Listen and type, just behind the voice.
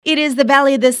It is the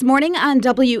Valley this morning on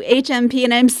WHMP,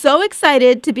 and I'm so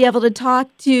excited to be able to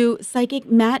talk to psychic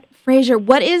Matt Frazier.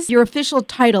 What is your official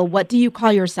title? What do you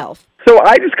call yourself? So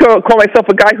I just call myself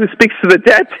a guy who speaks to the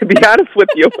dead, to be honest with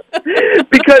you.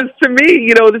 Because to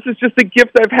me, this is just a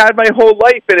gift I've had my whole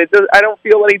life, and I don't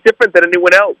feel any different than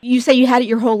anyone else. You say you had it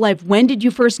your whole life. When did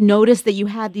you first notice that you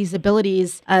had these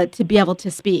abilities to be able to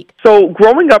speak? So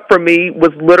growing up for me was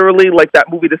literally like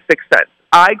that movie, The Sixth Sense.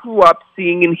 I grew up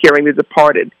seeing and hearing The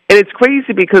Departed. And it's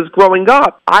crazy because growing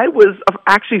up, I was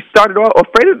actually started out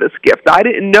afraid of this gift. I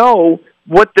didn't know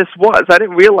what this was. I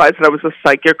didn't realize that I was a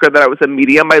psychic or that I was a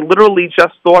medium. I literally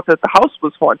just thought that the house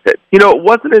was haunted. It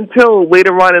wasn't until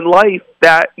later on in life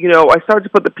that, I started to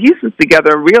put the pieces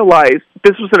together and realize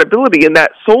this was an ability and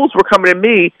that souls were coming to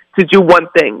me to do one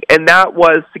thing, and that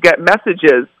was to get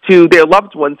messages to their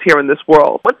loved ones here in this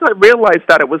world. Once I realized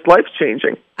that, it was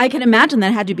life-changing. I can imagine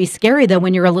that had to be scary, though,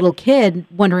 when you're a little kid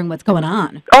wondering what's going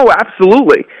on. Oh,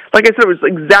 absolutely. Like I said, it was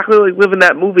exactly like living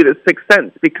that movie, The Sixth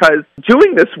Sense, because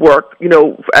doing this work,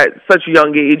 at such a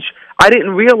young age, I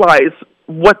didn't realize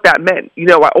what that meant.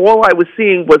 All I was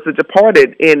seeing was The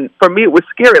Departed, and for me it was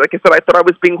scary. Like I said, I thought I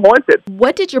was being haunted.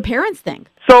 What did your parents think?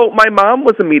 So my mom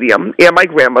was a medium and my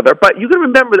grandmother, but you can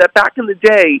remember that back in the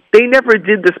day, they never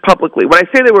did this publicly. When I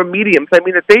say they were mediums, I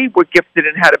mean that they were gifted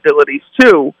and had abilities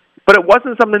too, but it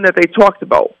wasn't something that they talked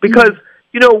about because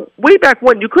way back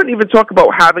when, you couldn't even talk about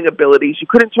having abilities. You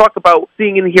couldn't talk about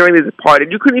seeing and hearing The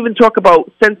Departed. You couldn't even talk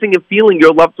about sensing and feeling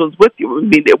your loved ones with you. I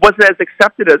mean, it wasn't as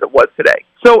accepted as it was today.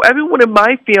 So everyone in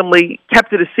my family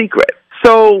kept it a secret.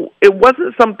 So it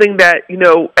wasn't something that,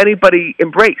 anybody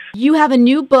embraced. You have a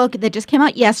new book that just came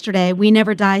out yesterday, We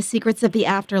Never Die, Secrets of the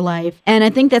Afterlife. And I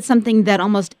think that's something that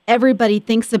almost everybody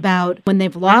thinks about when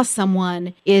they've lost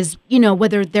someone is,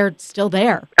 whether they're still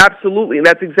there. Absolutely. And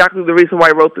that's exactly the reason why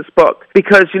I wrote this book.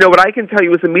 Because, what I can tell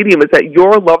you as a medium is that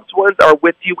your loved ones are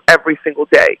with you every single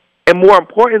day. And more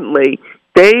importantly,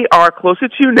 they are closer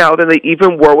to you now than they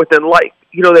even were within life.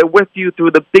 They're with you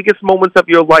through the biggest moments of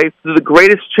your life, through the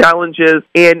greatest challenges,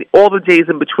 and all the days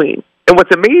in between. And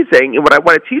what's amazing, and what I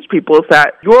want to teach people, is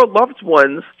that your loved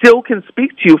ones still can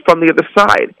speak to you from the other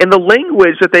side. And the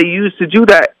language that they use to do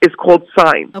that is called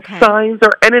signs. Okay. Signs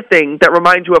are anything that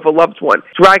remind you of a loved one.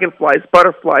 Dragonflies,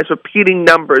 butterflies, repeating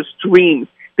numbers, dreams.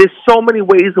 There's so many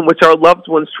ways in which our loved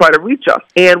ones try to reach us.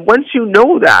 And once you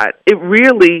know that, it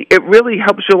really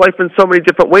helps your life in so many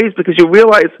different ways because you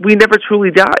realize we never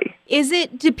truly die.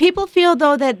 Do people feel,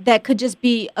 though, that could just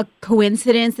be a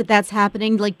coincidence that that's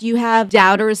happening? Like, do you have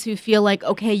doubters who feel like,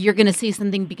 okay, you're going to see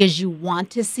something because you want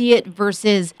to see it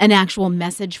versus an actual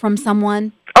message from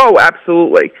someone? Oh,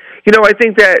 absolutely. I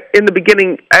think that in the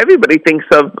beginning, everybody thinks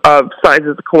of signs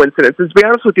as a coincidence. And to be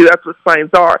honest with you, that's what signs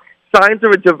are. Signs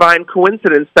are a divine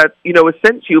coincidence that, is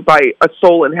sent to you by a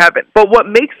soul in heaven. But what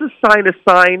makes a sign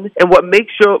and what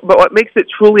makes it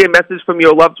truly a message from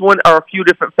your loved one are a few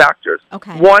different factors.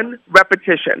 Okay. One,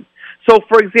 repetition. So,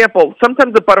 for example,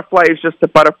 sometimes a butterfly is just a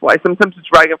butterfly. Sometimes a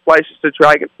dragonfly is just a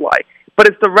dragonfly. But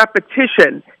it's the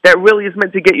repetition that really is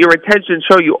meant to get your attention and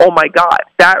show you, oh, my God,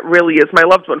 that really is my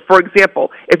loved one. For example,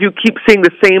 if you keep seeing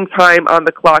the same time on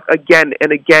the clock again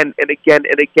and again and again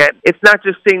and again, it's not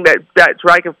just seeing that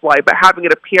dragonfly, but having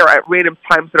it appear at random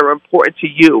times that are important to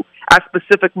you, at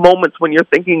specific moments when you're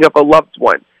thinking of a loved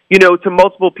one. To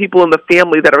multiple people in the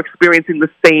family that are experiencing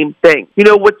the same thing.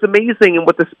 What's amazing and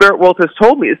what the spirit world has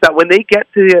told me is that when they get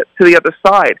to the other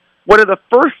side, one of the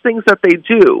first things that they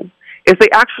do is they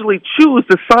actually choose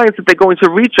the signs that they're going to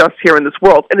reach us here in this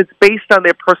world, and it's based on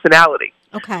their personality.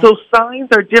 Okay. So signs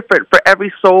are different for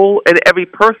every soul and every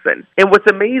person. And what's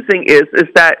amazing is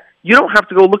that you don't have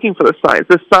to go looking for the signs.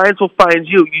 The signs will find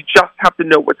you. You just have to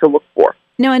know what to look for.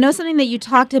 Now, I know something that you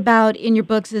talked about in your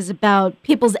books is about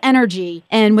people's energy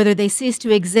and whether they cease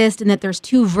to exist and that there's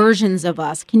two versions of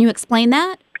us. Can you explain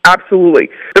that? Absolutely.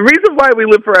 The reason why we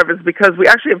live forever is because we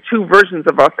actually have two versions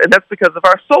of us, and that's because of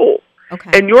our soul.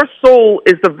 Okay. And your soul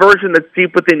is the version that's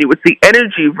deep within you. It's the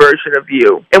energy version of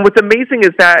you. And what's amazing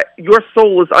is that your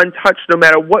soul is untouched no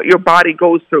matter what your body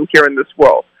goes through here in this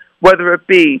world. Whether it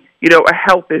be, a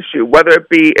health issue, whether it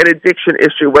be an addiction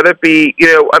issue, whether it be,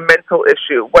 a mental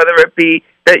issue, whether it be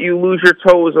that you lose your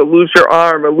toes or lose your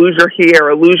arm or lose your hair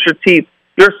or lose your teeth,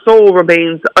 your soul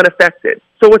remains unaffected.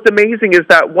 So what's amazing is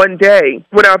that one day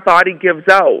when our body gives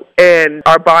out and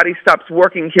our body stops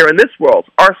working here in this world,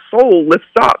 our soul lifts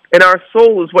up, and our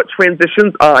soul is what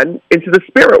transitions on into the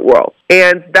spirit world.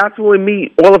 And that's when we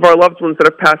meet all of our loved ones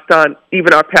that have passed on,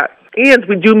 even our pets. And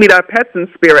we do meet our pets in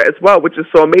spirit as well, which is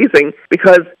so amazing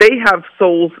because they have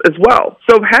souls as well.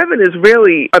 So heaven is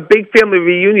really a big family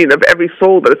reunion of every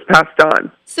soul that is passed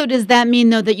on. So does that mean,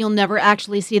 though, that you'll never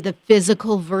actually see the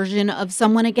physical version of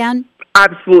someone again?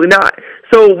 Absolutely not.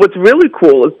 So what's really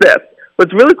cool is this.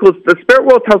 What's really cool is the spirit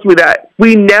world tells me that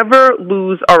we never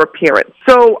lose our appearance.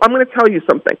 So I'm going to tell you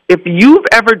something. If you've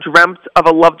ever dreamt of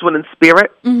a loved one in spirit,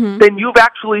 then you've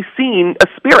actually seen a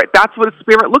spirit. That's what a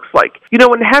spirit looks like. You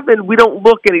know, in heaven, we don't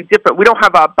look any different. We don't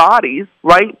have our bodies,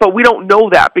 right? But we don't know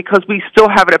that because we still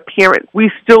have an appearance. We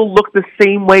still look the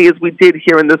same way as we did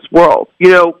here in this world,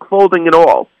 you know, clothing and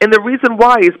all. And the reason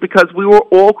why is because we were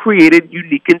all created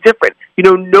unique and different. You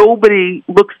know, nobody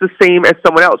looks the same as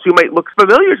someone else. You might look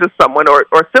familiar to someone or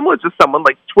similar to someone,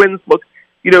 like twins look,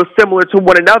 you know, similar to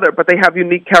one another, but they have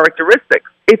unique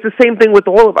characteristics. It's the same thing with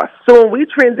all of us. So when we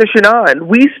transition on,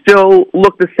 we still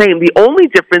look the same. The only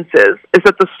difference is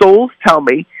that the souls tell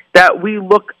me that we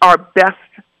look our best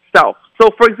self. So,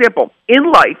 for example, in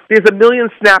life, there's a million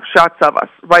snapshots of us,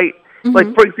 right?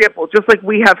 Like, for example, just like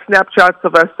we have snapshots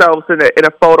of ourselves in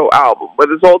a photo album where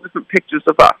there's all different pictures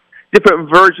of us, different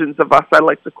versions of us, I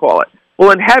like to call it. Well,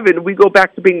 in heaven, we go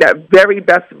back to being that very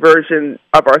best version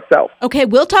of ourselves. Okay,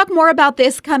 we'll talk more about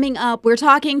this coming up. We're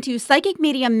talking to psychic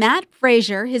medium Matt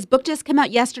Frazier. His book just came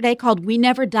out yesterday called We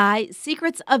Never Die,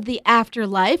 Secrets of the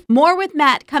Afterlife. More with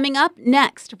Matt coming up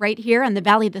next, right here on The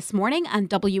Valley This Morning on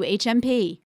WHMP.